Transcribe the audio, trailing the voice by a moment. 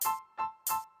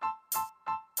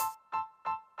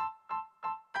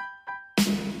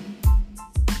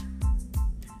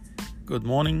Good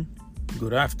morning,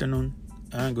 good afternoon,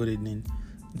 and good evening,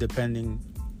 depending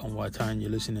on what time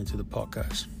you're listening to the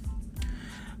podcast.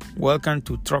 Welcome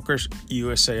to Truckers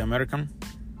USA American.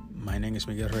 My name is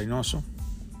Miguel Reynoso.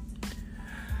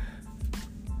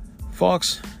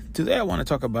 Folks, today I want to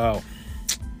talk about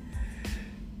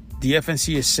the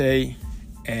FMCSA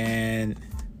and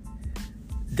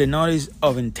the notice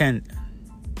of intent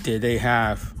that they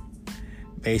have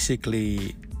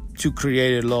basically to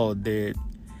create a law that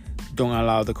don't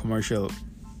allow the commercial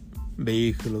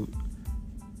vehicle,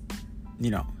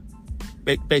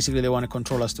 basically they want to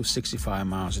control us to 65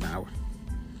 miles an hour.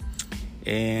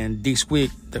 And this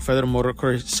week, the Federal Motor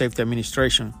Carrier Safety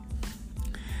Administration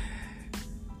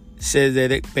says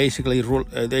that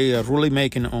they are really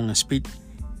making on a speed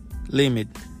limit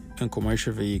in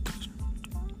commercial vehicles.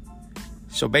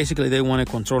 So basically, they want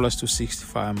to control us to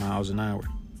 65 miles an hour.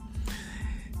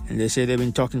 And they say they've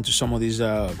been talking to some of these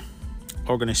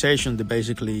organizations that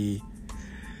basically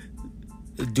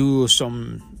do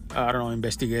some,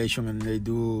 investigation, and they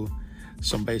do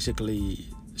some basically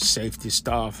safety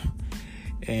stuff.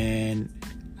 And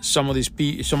some of these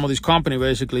companies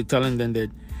basically telling them that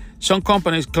some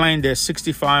companies claim that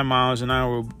 65 miles an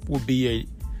hour would be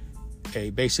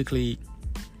basically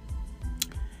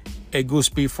a good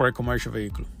speed for a commercial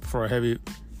vehicle, for a heavy,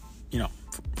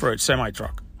 for a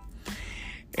semi-truck.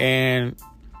 And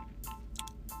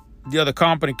the other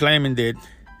company claiming that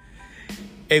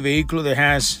a vehicle that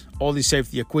has all the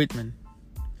safety equipment,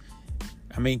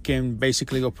 can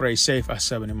basically operate safe at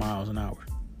 70 miles an hour.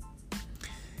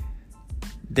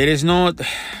 There is no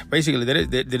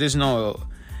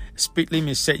speed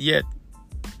limit set yet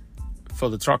for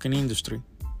the trucking industry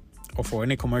or for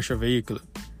any commercial vehicle.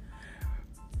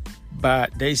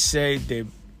 But they say that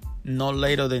no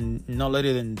later than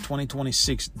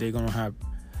 2026, they're gonna have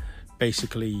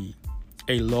basically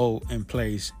a law in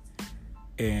place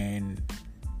and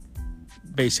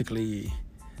basically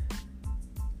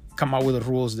come out with the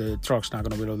rules that the truck's not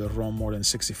gonna be able to run more than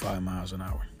 65 miles an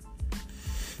hour.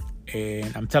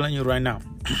 And I'm telling you right now,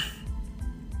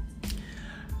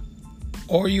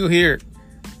 or you hear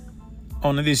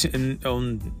on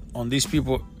these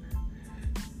people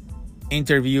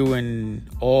interviewing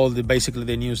all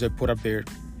the news they put up there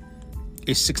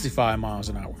is 65 miles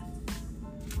an hour.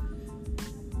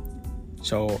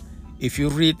 So if you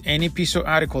read any piece of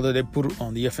article that they put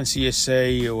on the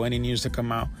FMCSA or any news that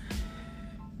come out,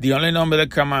 the only number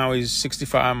that come out is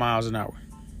 65 miles an hour.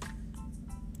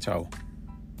 So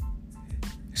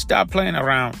stop playing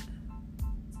around.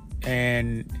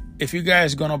 And if you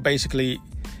guys gonna basically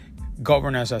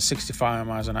govern us at 65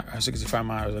 miles an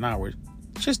hour,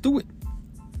 just do it.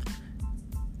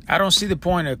 I don't see the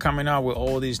point of coming out with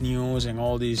all these news and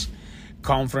all these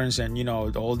conference and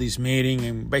all these meeting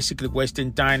and basically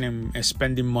wasting time and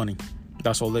spending money.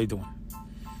 That's all they doing.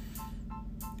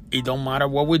 It don't matter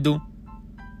what we do,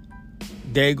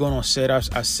 they're gonna set us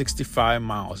at 65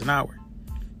 miles an hour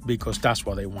because that's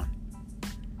what they want.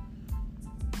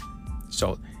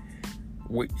 So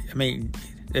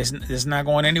it's not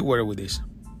going anywhere with this.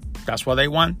 That's what they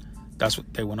want. That's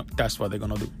what they want. That's what they're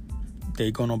gonna do.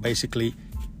 They're gonna basically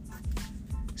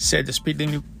set the speed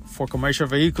limit for commercial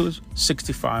vehicles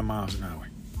 65 miles an hour.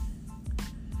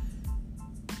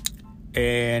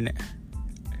 And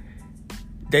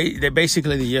they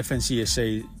basically, the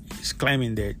FMCSA is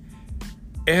claiming that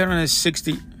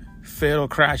 860 fatal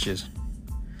crashes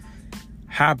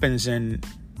happens in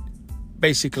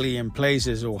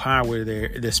places or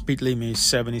highway the speed limit is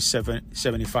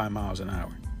 75 miles an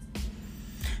hour.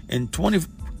 And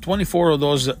 24 of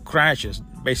those crashes,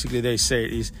 basically they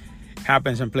say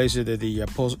happens in places that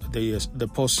the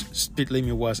post speed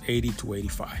limit was 80 to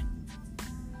 85.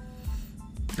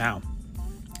 Now,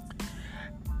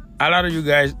 a lot of you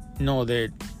guys know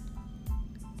that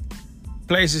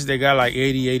places that got like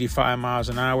 80, 85 miles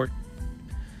an hour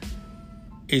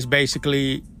is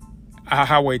basically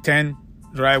Highway 10,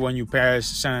 right when you pass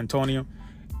San Antonio,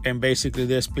 and basically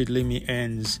their speed limit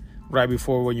ends right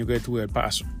before when you get to El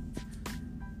Paso.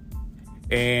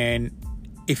 And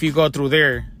if you go through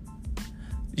there,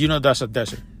 that's a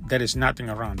desert. There is nothing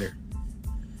around there.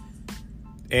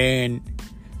 And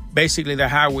basically the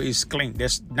highway is clean.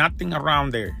 There's nothing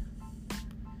around there.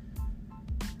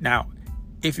 Now,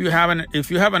 if you have an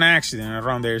accident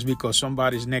around there, it's because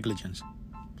somebody's negligence.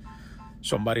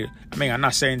 I'm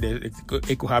not saying that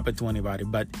it could happen to anybody,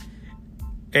 but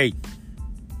hey,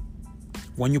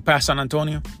 when you pass San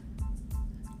Antonio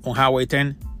on Highway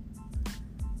 10,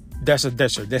 that's a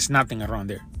desert. There's nothing around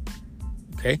there.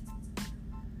 Okay?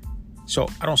 So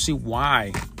I don't see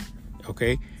why,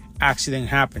 accident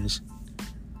happens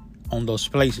on those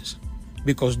places.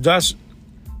 because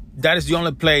that is the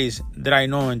only place that I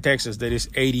know in Texas that is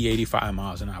 80, 85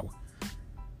 miles an hour.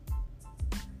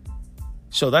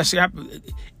 So if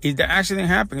the accident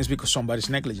happens, it's because somebody's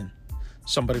negligent.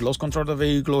 Somebody lost control of the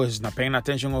vehicle, is not paying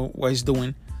attention to what he's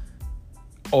doing,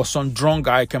 or some drunk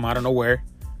guy came out of nowhere.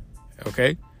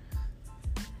 Okay?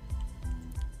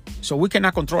 So we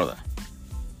cannot control that.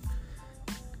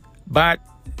 But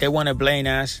they want to blame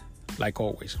us like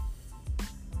always.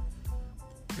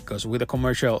 Because with the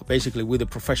commercial, basically with the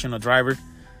professional driver,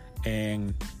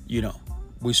 and,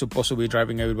 we're supposed to be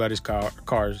driving everybody's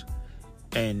cars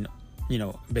and,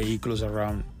 vehicles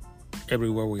around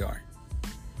everywhere we are.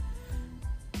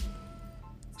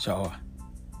 So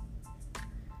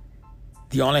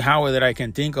the only highway that I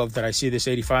can think of that I see this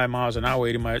 85 miles an hour,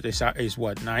 80 miles is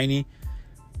what, 90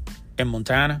 in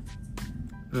Montana,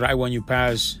 right when you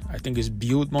pass, I think it's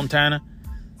Butte, Montana,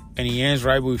 and he ends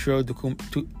right before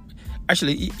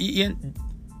actually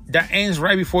that ends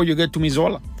right before you get to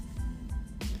Missoula.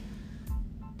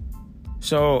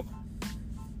 So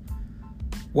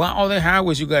what other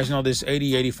highways you guys know this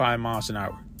 80, 85 miles an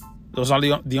hour? Those are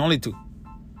the only two.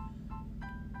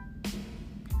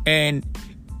 And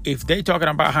if they're talking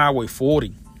about Highway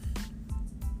 40,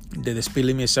 that the speed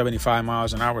limit is 75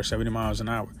 miles an hour, 70 miles an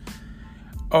hour,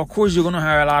 of course you're going to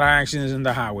have a lot of accidents in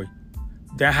the highway.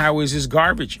 That highway is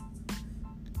garbage.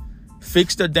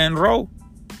 Fix the damn road.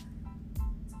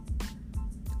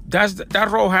 That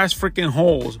road has freaking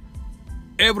holes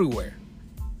everywhere.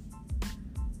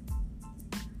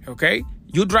 Okay?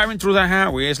 You're driving through the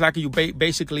highway. It's like you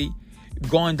basically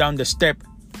going down the step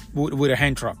with a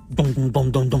hand truck. Dum, dum,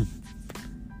 dum, dum, dum.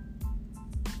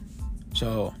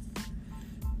 So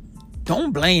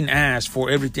don't blame us for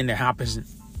everything that happens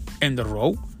in the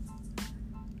road.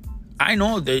 I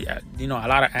know that, a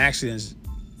lot of accidents,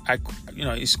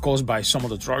 it's caused by some of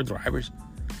the truck drivers.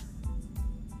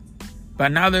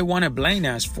 But now they want to blame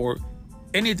us for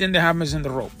anything that happens in the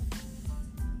road.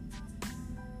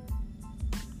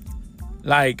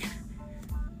 Like,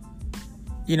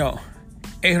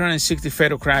 860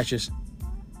 fatal crashes.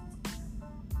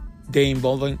 They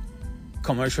involving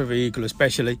commercial vehicles,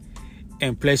 especially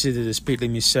in places that the speed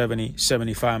limit is 70,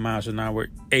 75 miles an hour,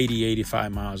 80,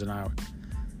 85 miles an hour.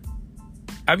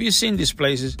 Have you seen these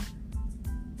places?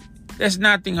 There's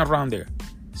nothing around there.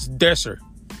 It's desert.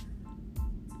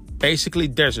 Basically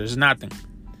desert. It's nothing.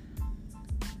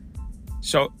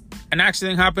 So an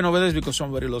accident happened over there because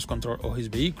somebody lost control of his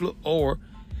vehicle, or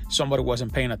somebody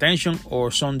wasn't paying attention,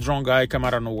 or some drunk guy came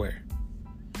out of nowhere.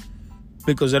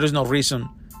 Because there is no reason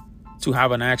to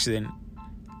have an accident,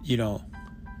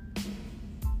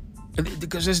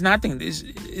 because there's nothing.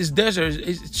 It's desert.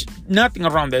 It's nothing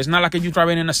around there. It's not like you're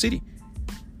driving in a city.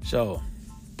 So,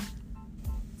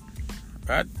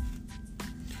 but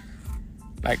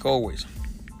like always,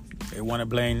 they want to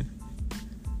blame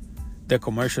the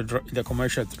commercial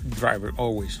driver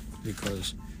always,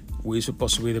 because we're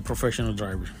supposed to be the professional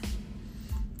driver,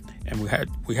 and we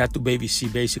had to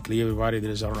babysit basically everybody that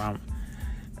is around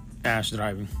us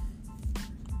driving.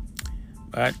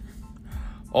 But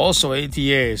also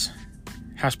ATS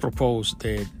has proposed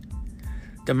that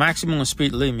the maximum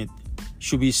speed limit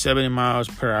should be 70 miles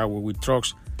per hour with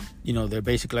trucks. They're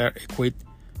basically equipped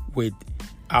with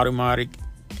automatic,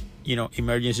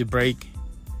 emergency brake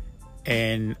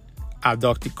and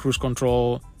adaptive cruise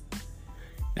control.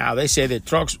 Now they say that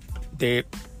trucks, they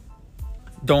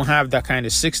don't have that kind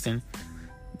of system,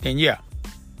 then yeah,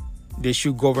 they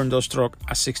should govern those trucks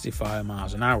at 65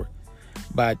 miles an hour.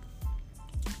 But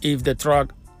if the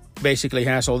truck basically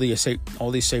has all these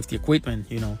safety equipment,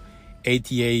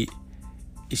 ATA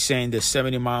is saying that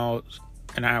 70 miles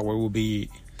an hour will be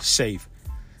safe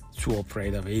to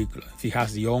operate a vehicle. If it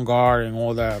has the on guard and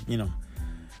all that,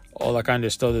 all that kind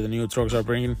of stuff that the new trucks are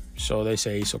bringing, so they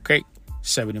say it's okay,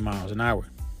 70 miles an hour.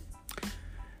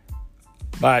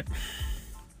 But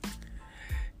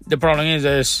the problem is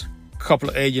there's a couple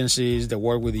of agencies that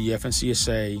work with the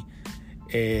FMCSA,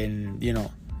 and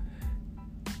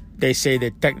they say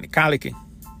that technically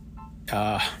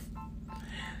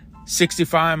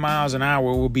 65 miles an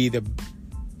hour will be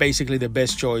basically the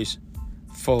best choice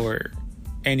for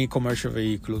any commercial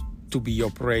vehicle to be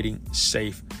operating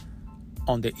safe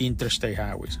on the interstate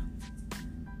highways.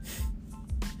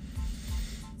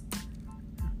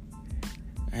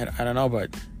 I don't know,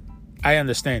 but I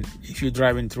understand if you're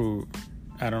driving through,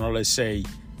 let's say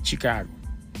Chicago.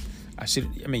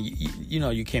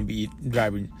 You can't be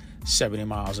driving 70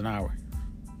 miles an hour.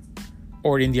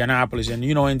 Or Indianapolis, and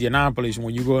Indianapolis,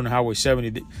 when you go on Highway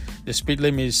 70, the speed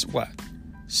limit is what,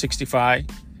 65,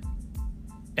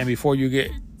 and before you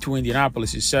get to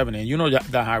Indianapolis is 70, and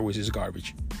that highway is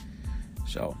garbage.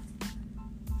 So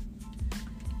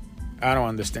I don't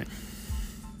understand.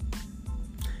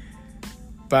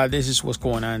 But this is what's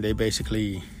going on. They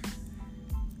basically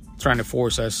trying to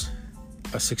force us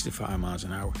at 65 miles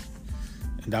an hour.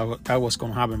 And that was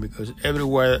going to happen because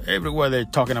everywhere they're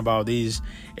talking about these,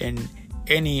 and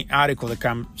any article that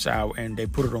comes out and they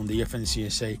put it on the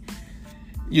FMCSA,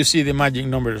 you see the magic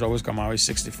numbers always come out is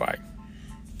 65.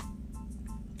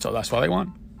 So that's what they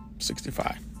want,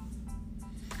 65.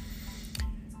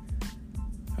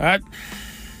 All right.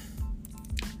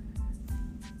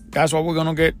 That's what we're going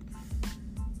to get.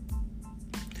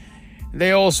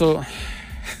 They also,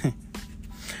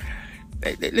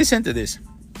 they listen to this.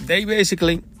 They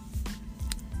basically,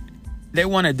 they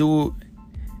want to do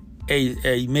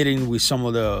a meeting with some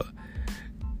of the,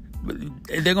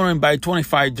 they're going to invite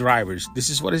 25 drivers. This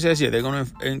is what it says here. They're going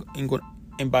to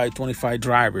invite 25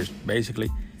 drivers, basically,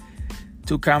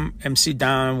 to come and sit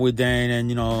down with them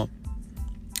and,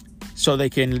 so they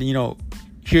can,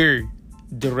 hear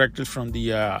directly from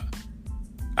the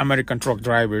American truck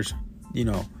drivers,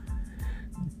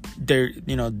 their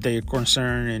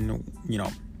concern and,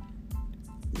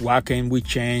 what can we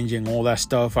change and all that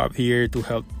stuff up here to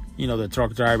help, the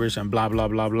truck drivers and blah, blah,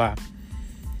 blah, blah.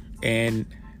 And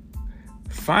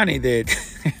funny that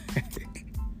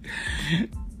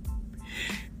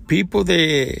people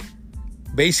they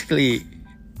basically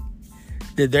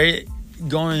that they're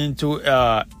going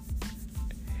to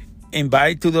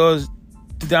invite to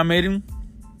that meeting.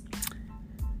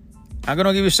 I'm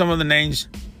gonna give you some of the names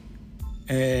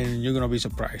and you're gonna be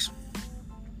surprised.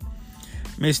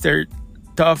 Mr.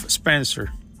 Tuff Spencer,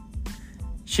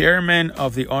 Chairman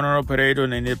of the Owner Operator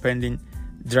and Independent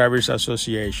Drivers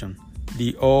Association,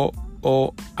 the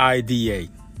OOIDA.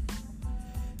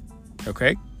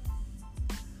 Okay.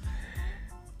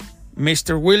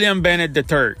 Mr. William Bennett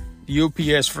III,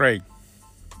 UPS Freight.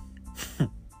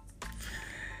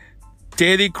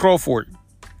 Teddy Crawford,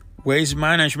 Waste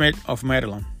Management of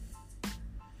Maryland.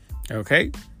 Okay.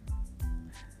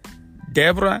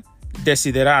 Deborah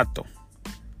Desiderato,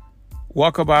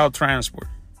 Walkabout Transport.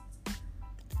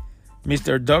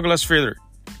 Mr. Douglas Feather,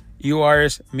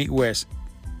 URS Midwest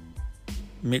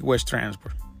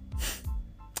Transport.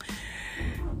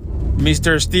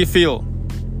 Mr. Steve Field,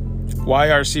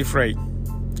 YRC Freight.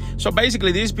 So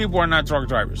basically, these people are not truck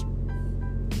drivers.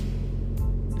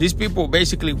 These people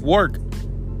basically work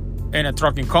in a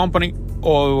trucking company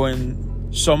or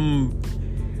in some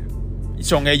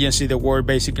agency that work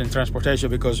basically in transportation,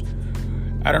 because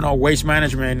I don't know, Waste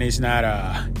Management is not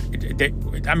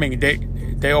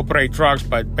they operate trucks,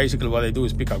 but basically what they do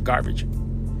is pick up garbage.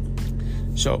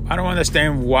 So I don't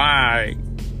understand why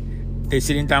they're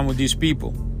sitting down with these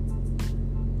people.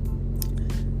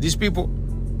 These people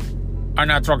are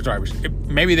not truck drivers.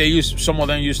 Maybe some of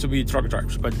them used to be truck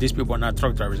drivers, but these people are not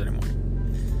truck drivers anymore.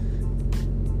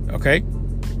 Okay?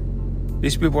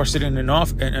 These people are sitting in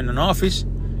an office,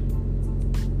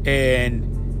 and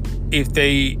if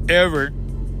they ever,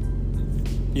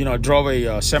 drove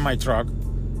a semi-truck,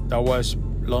 that was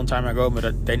a long time ago, but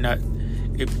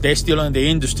if they're still in the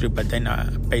industry, but they're not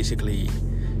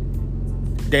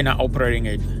operating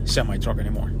a semi-truck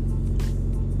anymore.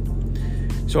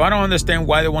 So I don't understand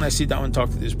why they want to sit down and talk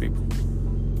to these people.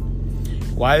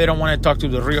 Why they don't want to talk to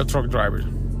the real truck drivers.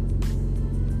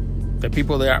 The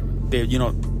people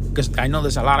because I know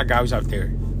there's a lot of guys out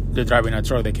there, they're driving a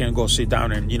truck, they can go sit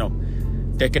down and,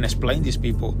 they can explain these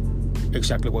people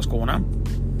exactly what's going on.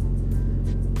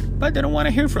 But they don't want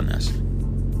to hear from us.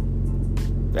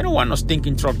 They don't want no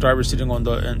stinking truck drivers sitting on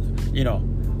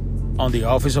the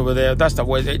office over there. That's the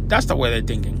way they're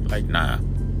thinking. Like, nah.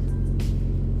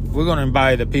 We're going to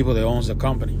invite the people that owns the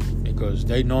company because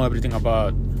they know everything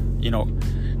about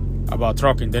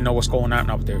trucking. They know what's going on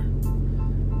out there.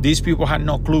 These people had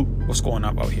no clue what's going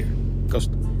on out here because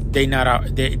they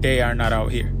are not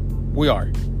out here. We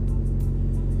are.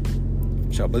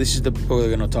 So, but this is the people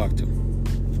we're going to talk to.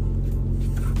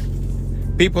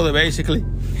 People that basically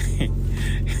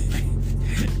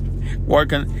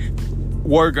working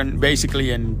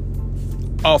basically in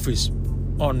office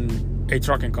on a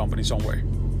trucking company somewhere.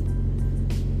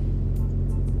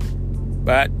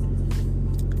 But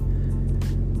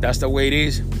that's the way it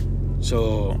is.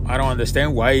 So I don't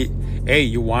understand why. Hey,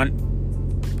 you want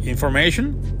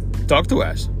information? Talk to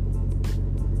us.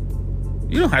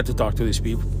 You don't have to talk to these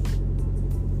people.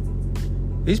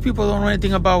 These people don't know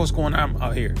anything about what's going on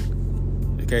out here.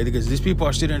 Okay, because these people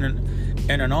are sitting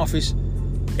in an office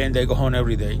and they go home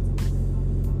every day.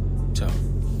 So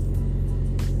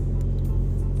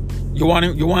you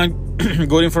want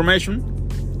good information?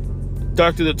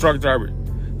 Talk to the truck driver.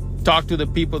 Talk to the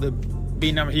people that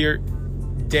been up here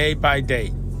day by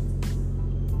day.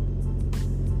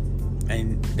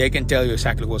 And they can tell you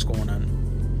exactly what's going on.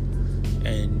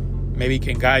 And maybe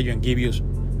can guide you and give you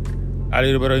a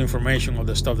little bit of information of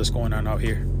the stuff that's going on out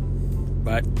here.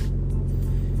 But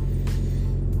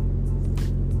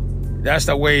that's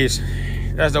the way,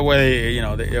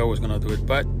 they're always going to do it.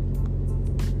 But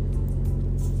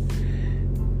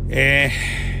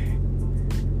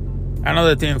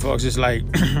another thing, folks, is like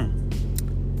the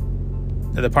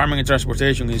Department of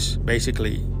Transportation is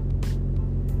basically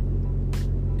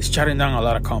shutting down a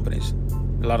lot of companies,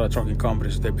 a lot of trucking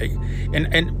companies. They pay,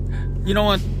 and you know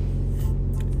what?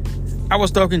 I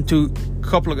was talking to a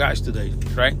couple of guys today,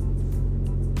 right?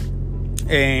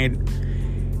 And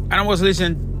I was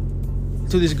listening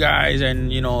to these guys,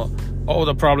 and all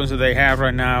the problems that they have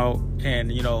right now,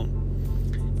 and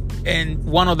and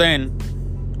one of them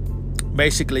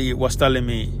basically was telling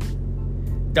me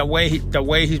the way he's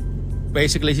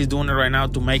doing it right now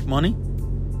to make money.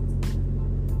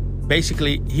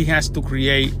 Basically, he has to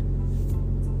create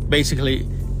basically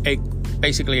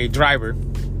a driver,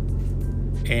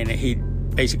 and he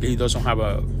doesn't have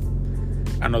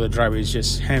another driver. It's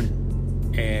just him,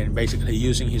 and basically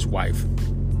using his wife.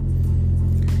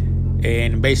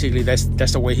 And basically that's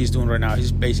the way he's doing right now.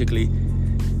 He's basically,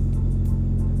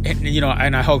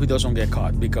 and I hope he doesn't get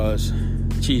caught, because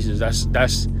Jesus,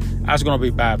 that's gonna be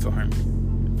bad for him.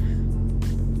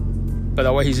 But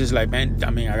the way he's just like, man, I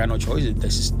mean, I got no choice.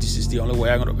 This is the only way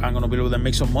I'm gonna be able to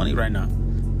make some money right now,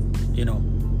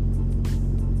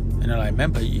 And they're like,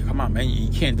 man, but come on, man, you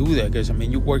can't do that, because I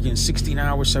mean, you're working 16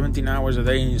 hours, 17 hours a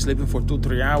day, and you're sleeping for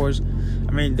 2-3 hours.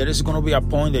 I mean, there is gonna be a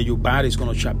point that your body is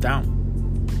gonna shut down.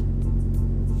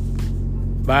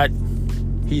 But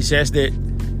he says that,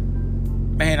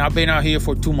 man, I've been out here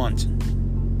for 2 months,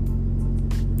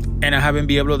 and I haven't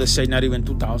been able to save not even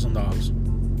 $2,000.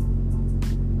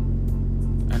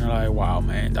 And I'm like, wow,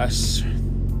 man, that's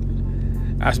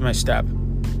messed up.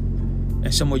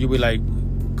 And some of you be like,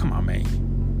 come on, man.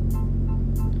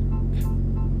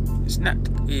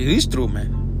 It is true,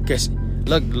 man. Because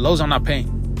look, the lows are not paying.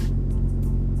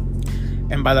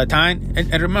 And by the time,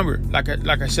 and remember, like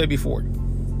I said before,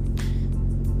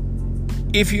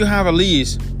 if you have a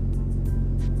lease,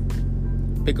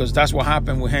 because that's what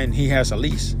happened with him, he has a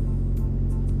lease.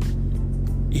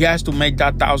 He has to make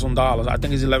that $1,000. I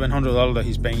think it's $1,100 that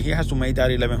he's paying. He has to make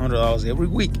that $1,100 every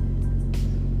week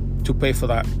to pay for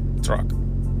that truck.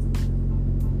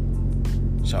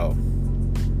 So,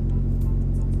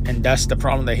 and that's the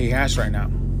problem that he has right now.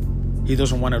 He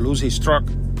doesn't want to lose his truck,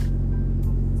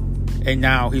 and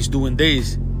now he's doing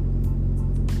this.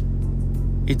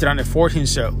 He's trying to force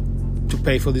himself to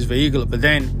pay for this vehicle. But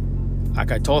then,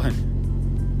 like I told him,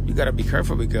 you gotta be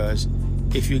careful, because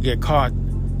if you get caught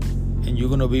and you're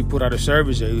gonna be put out of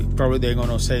service, probably they're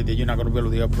gonna say that you're not gonna be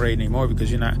able to operate anymore,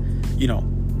 because you're not,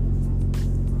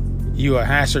 you're a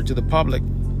hazard to the public,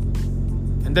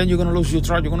 and then you're gonna lose your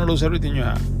truck. You're gonna lose everything you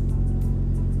have.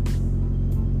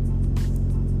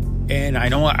 And I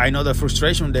know the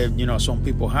frustration that some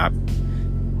people have,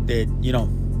 that you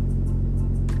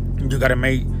gotta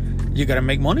make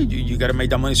money. You gotta make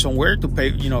that money somewhere to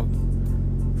pay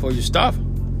for your stuff.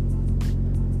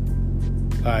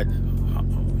 But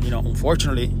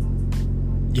unfortunately,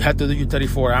 you had to do your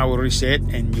 34-hour reset,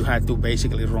 and you had to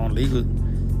basically run legal.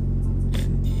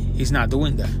 And he's not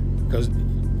doing that, because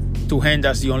to him,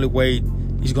 that's the only way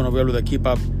he's gonna be able to keep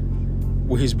up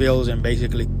with his bills and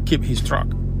basically keep his truck.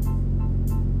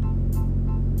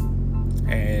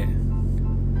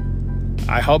 And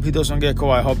I hope he doesn't get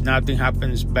caught. I hope nothing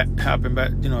happens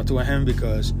to him,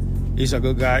 because he's a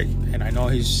good guy, and I know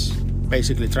he's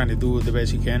basically trying to do the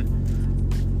best he can.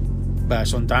 But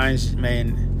sometimes,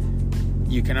 man,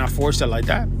 you cannot force it like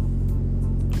that.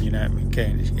 You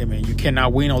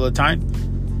cannot win all the time.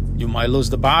 You might lose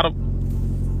the battle.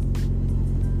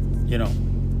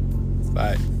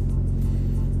 But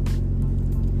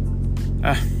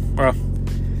well,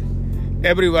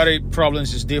 everybody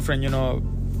problems is different.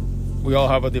 We all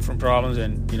have a different problems,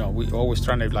 and we always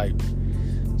trying to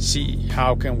see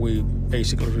how can we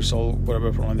basically resolve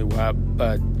whatever problem they have.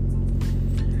 But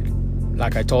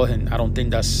like I told him, I don't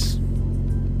think that is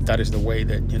the way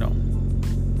that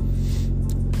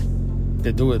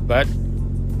they do it. But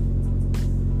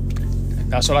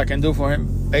that's all I can do for him.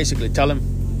 Basically, tell him.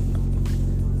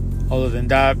 Other than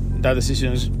that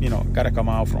decision's gotta come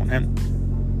out from him.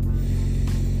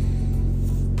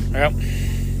 Well,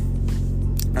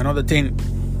 another thing,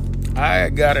 I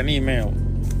got an email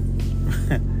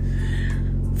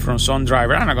from some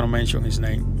driver. I'm not gonna mention his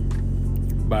name,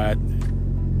 but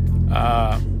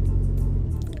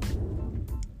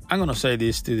I'm gonna say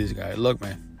this to this guy. Look,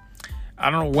 man, I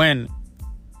don't know when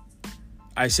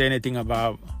I say anything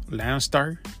about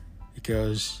Landstar,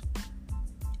 because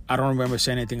I don't remember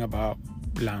saying anything about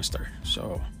Landstar.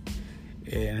 So,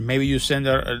 and maybe you send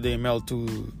the email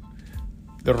to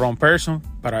the wrong person,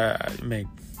 but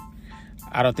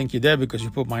I don't think you did, because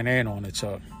you put my name on it.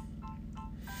 So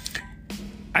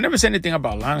I never said anything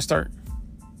about Landstar,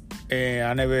 and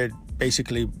I never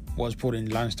basically was putting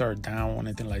Landstar down or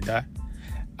anything like that.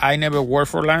 I never worked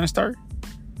for Landstar.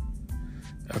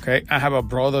 Okay, I have a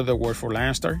brother that works for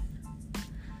Landstar,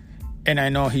 and I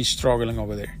know he's struggling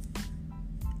over there.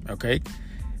 Okay,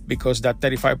 because that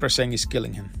 35% is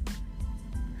killing him.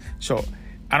 So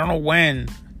I don't know when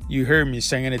you heard me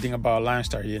saying anything about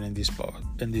Landstar here in this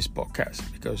podcast,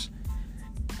 because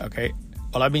okay,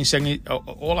 all I've been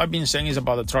saying is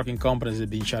about the trucking companies that have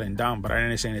been shutting down, but I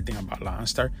didn't say anything about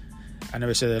Landstar. I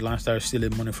never said that Landstar is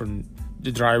stealing money from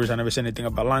the drivers. I never said anything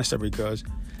about Landstar because,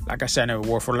 like I said, I never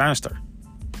worked for Landstar.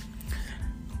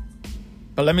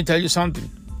 But let me tell you something.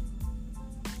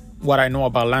 What I know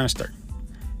about Landstar.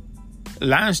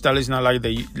 Landstar is not like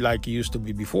it used to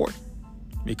be before,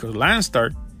 because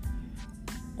Landstar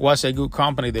was a good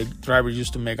company. The drivers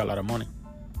used to make a lot of money.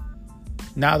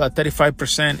 Now that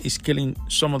 35% is killing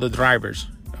some of the drivers,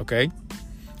 okay,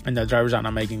 and the drivers are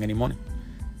not making any money.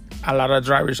 A lot of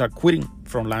drivers are quitting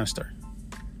from Landstar,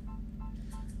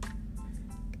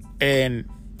 and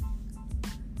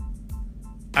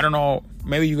I don't know.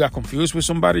 Maybe you got confused with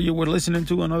somebody you were listening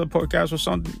to another podcast or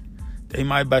something.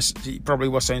 He probably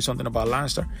was saying something about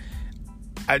Landstar.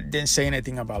 I didn't say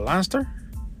anything about Landstar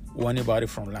or anybody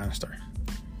from Landstar.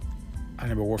 I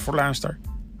never worked for Landstar,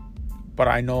 but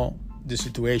I know the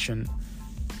situation,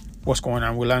 what's going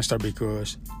on with Landstar,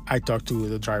 because I talked to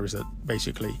the drivers that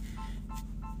basically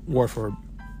work for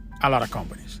a lot of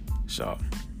companies. So,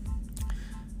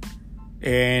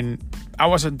 and I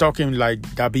wasn't talking like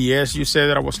that BS you said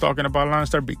that I was talking about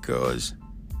Landstar, because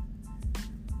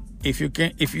if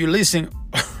you listen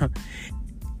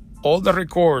all the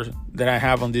records that I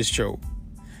have on this show,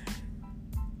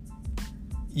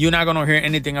 you're not gonna hear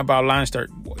anything about Landstar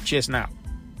just now,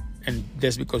 and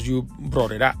that's because you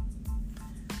brought it up.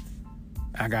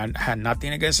 I had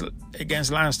nothing against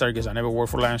Landstar, because I never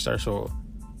worked for Landstar, so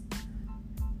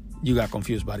you got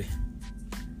confused, buddy.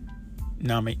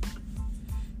 Not me.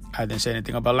 I didn't say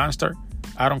anything about Landstar.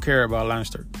 I don't care about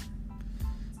Landstar.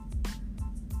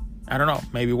 I don't know.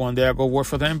 Maybe one day I'll go work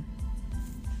for them.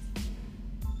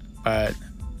 But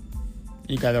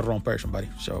you got the wrong person, buddy.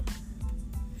 So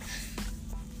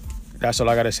that's all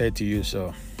I got to say to you.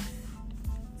 So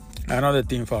another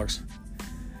thing, folks.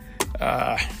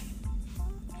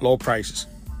 Low prices.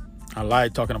 I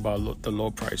like talking about the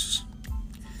low prices.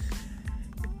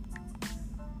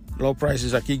 Low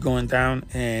prices, I keep going down,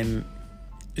 and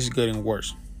it's getting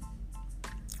worse.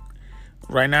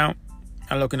 Right now,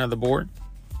 I'm looking at the board,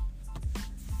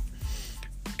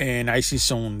 and I see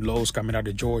some lows coming out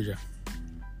of Georgia.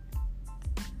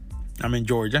 I'm in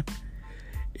Georgia,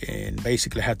 and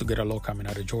basically I had to get a low coming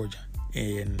out of Georgia.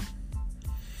 And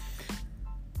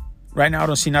right now, I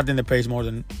don't see nothing that pays more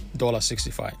than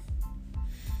 $1.65.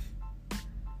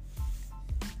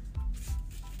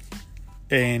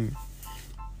 And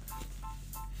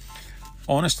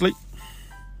honestly,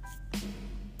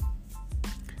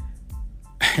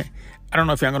 I don't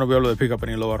know if I'm going to be able to pick up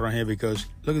any lower around here, because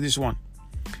look at this one.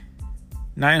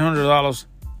 $900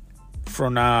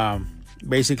 from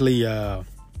basically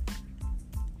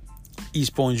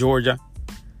East Point, Georgia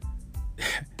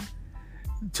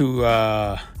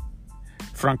to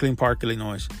Franklin Park,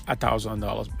 Illinois.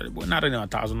 $1,000, but not even $1,000,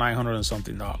 $900 and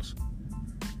something dollars.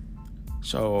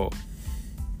 So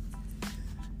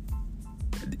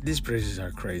these prices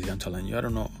are crazy, I'm telling you. I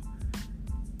don't know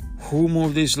who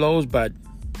moved these lows, but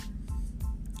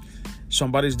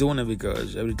somebody's doing it,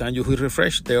 because every time you hit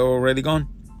refresh, they're already gone.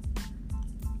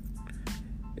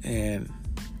 And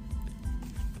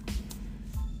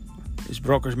these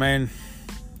brokers, man,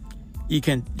 you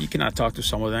cannot talk to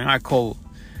some of them. I called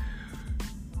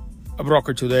a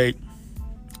broker today,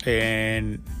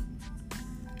 and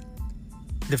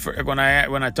when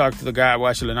I talked to the guy, well,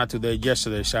 actually not today,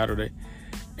 yesterday, Saturday,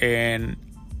 and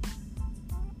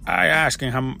I asked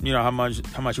him how much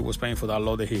he was paying for that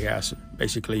load that he has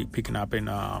basically picking up in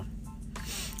out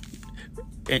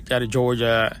of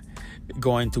Georgia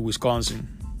going to Wisconsin,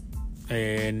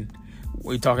 and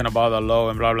we're talking about the low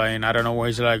and blah blah, and I don't know where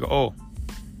he's like, oh,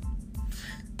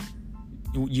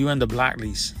 you in the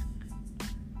blacklist.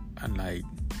 I'm like,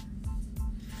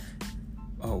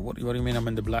 oh, what do you mean I'm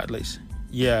in the blacklist?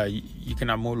 Yeah, you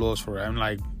cannot move loads for it. I'm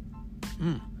like,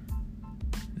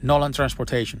 Nolan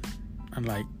Transportation. I'm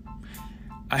like,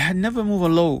 I had never moved a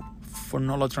load for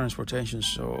NOLA transportation.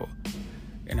 So,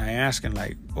 and I asked him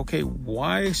like, okay,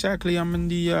 why exactly I'm in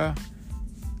the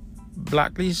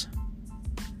blacklist?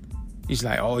 He's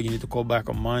like, oh, you need to call back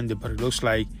on Monday, but it looks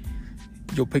like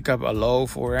you'll pick up a load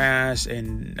for us,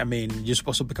 and I mean, you're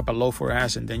supposed to pick up a load for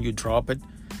us, and then you drop it,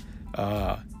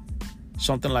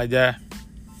 something like that.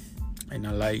 And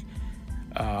I'm like,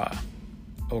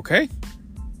 okay,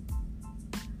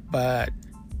 but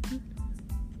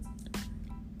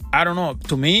I don't know.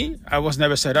 To me, I was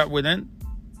never set up with it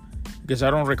because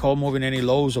I don't recall moving any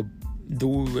loads or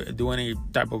do any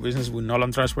type of business with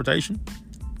NOLA transportation.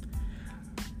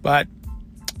 But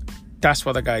that's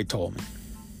what the guy told me.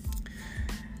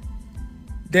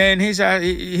 Then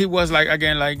he was like,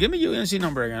 again, like, give me your NC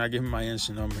number again. I give him my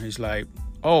NC number. He's like,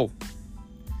 oh,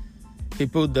 he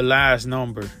put the last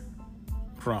number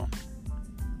wrong.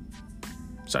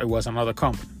 So it was another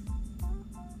company.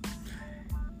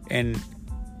 And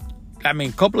I mean,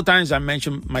 a couple of times I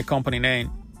mentioned my company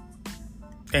name,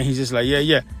 and he's just like,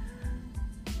 yeah.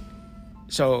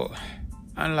 So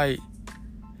I'm like,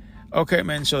 okay,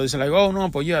 man. So it's like, oh, no,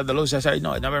 but you have the loads. I said,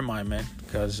 no, never mind, man.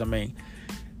 Because, I mean,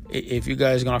 if you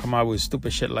guys are going to come out with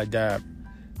stupid shit like that,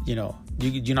 you know,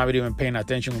 you're not even paying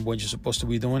attention to what you're supposed to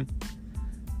be doing.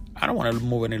 I don't want to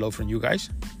move any load from you guys.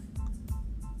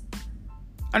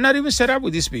 I'm not even set up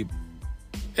with these people.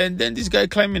 And then this guy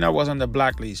claiming I was on the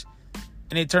blacklist.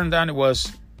 And it turned out it was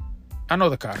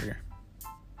another carrier.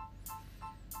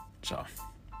 So.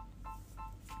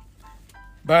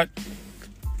 But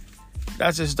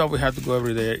that's the stuff we have to go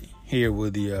every day here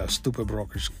with the stupid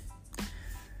brokers.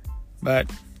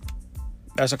 But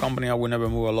that's a company I would never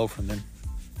move a load from them.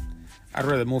 I'd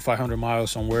rather move 500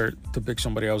 miles somewhere to pick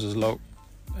somebody else's load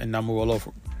and not move a load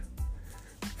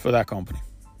for that company.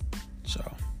 So.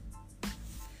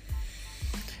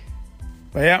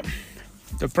 But yeah,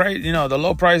 the price, you know, the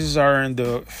low prices are on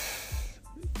the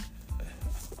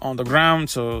ground,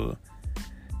 so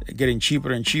they're getting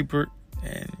cheaper and cheaper.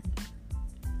 And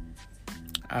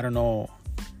I don't know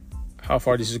how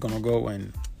far this is gonna go.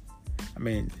 And I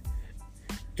mean,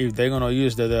 if they're gonna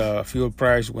use that the fuel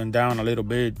price went down a little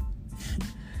bit,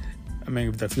 I mean,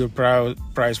 if the fuel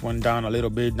price went down a little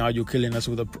bit, now you're killing us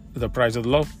with the price of the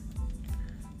low.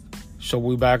 So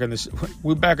we're back in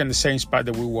the same spot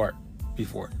that we were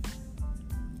before,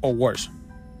 or worse.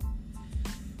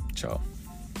 So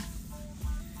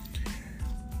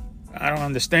I don't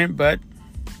understand, but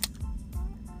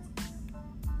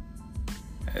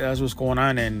that's what's going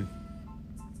on. And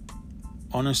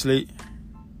honestly,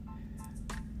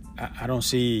 I don't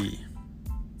see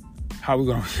how we're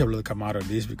gonna be able to come out of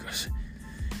this, because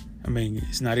I mean,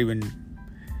 it's not even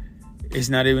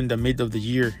the mid of the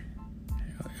year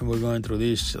and we're going through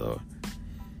this. So,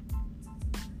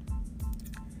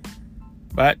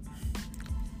 but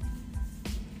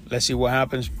let's see what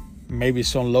happens. Maybe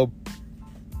some low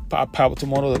pop out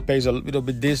tomorrow that pays a little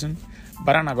bit decent,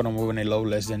 but I'm not gonna move any low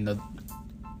less than the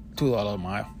 $2 a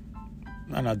mile.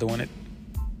 I'm not doing it.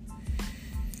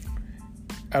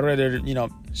 I'd rather, you know,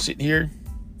 sit here,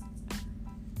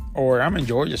 or I'm in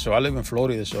Georgia, so I live in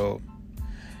Florida, so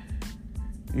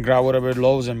grab whatever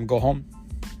loads and go home.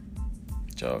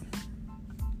 So,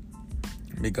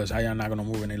 because I am not gonna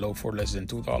move any load for less than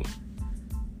 $2.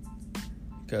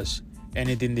 Because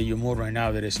anything that you move right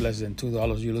now that is less than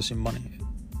 $2, you're losing money.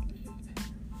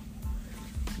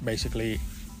 Basically,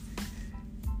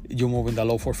 you're moving the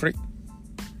load for free.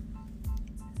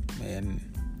 And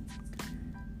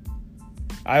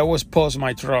I always post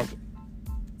my truck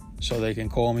so they can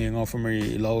call me and offer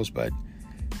me loads, but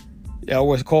I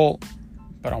always call.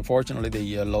 But unfortunately,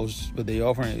 the loads that they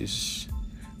offer is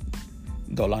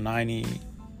 $1.90,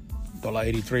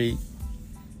 $1.83.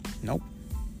 Nope.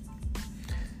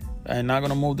 I'm not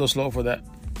gonna move those low for that.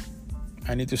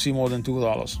 I need to see more than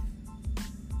 $2.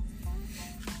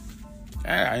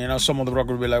 You know, some of the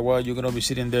brokers will be like, well, you're gonna be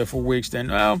sitting there for weeks. Then,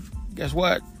 well, guess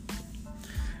what?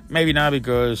 Maybe not,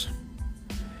 because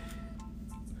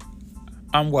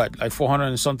I'm like 400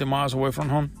 and something miles away from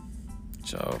home.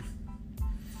 So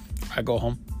I go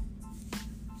home.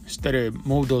 Instead of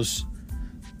move those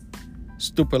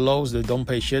stupid loads that don't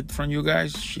pay shit from you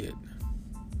guys. Shit.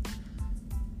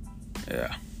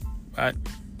 Yeah. But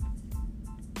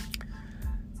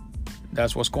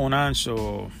that's what's going on.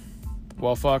 So,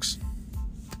 well, folks,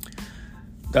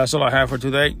 that's all I have for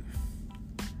today.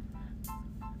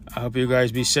 I hope you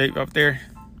guys be safe up there.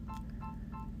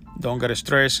 Don't get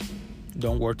stressed.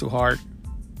 Don't work too hard.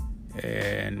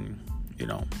 And, you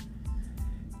know,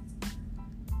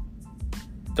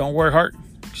 don't work hard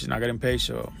because you're not getting paid.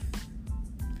 So,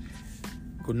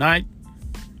 good night,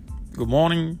 good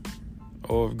morning,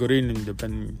 or good evening,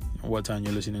 depending what time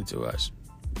you're listening to us.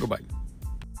 Goodbye.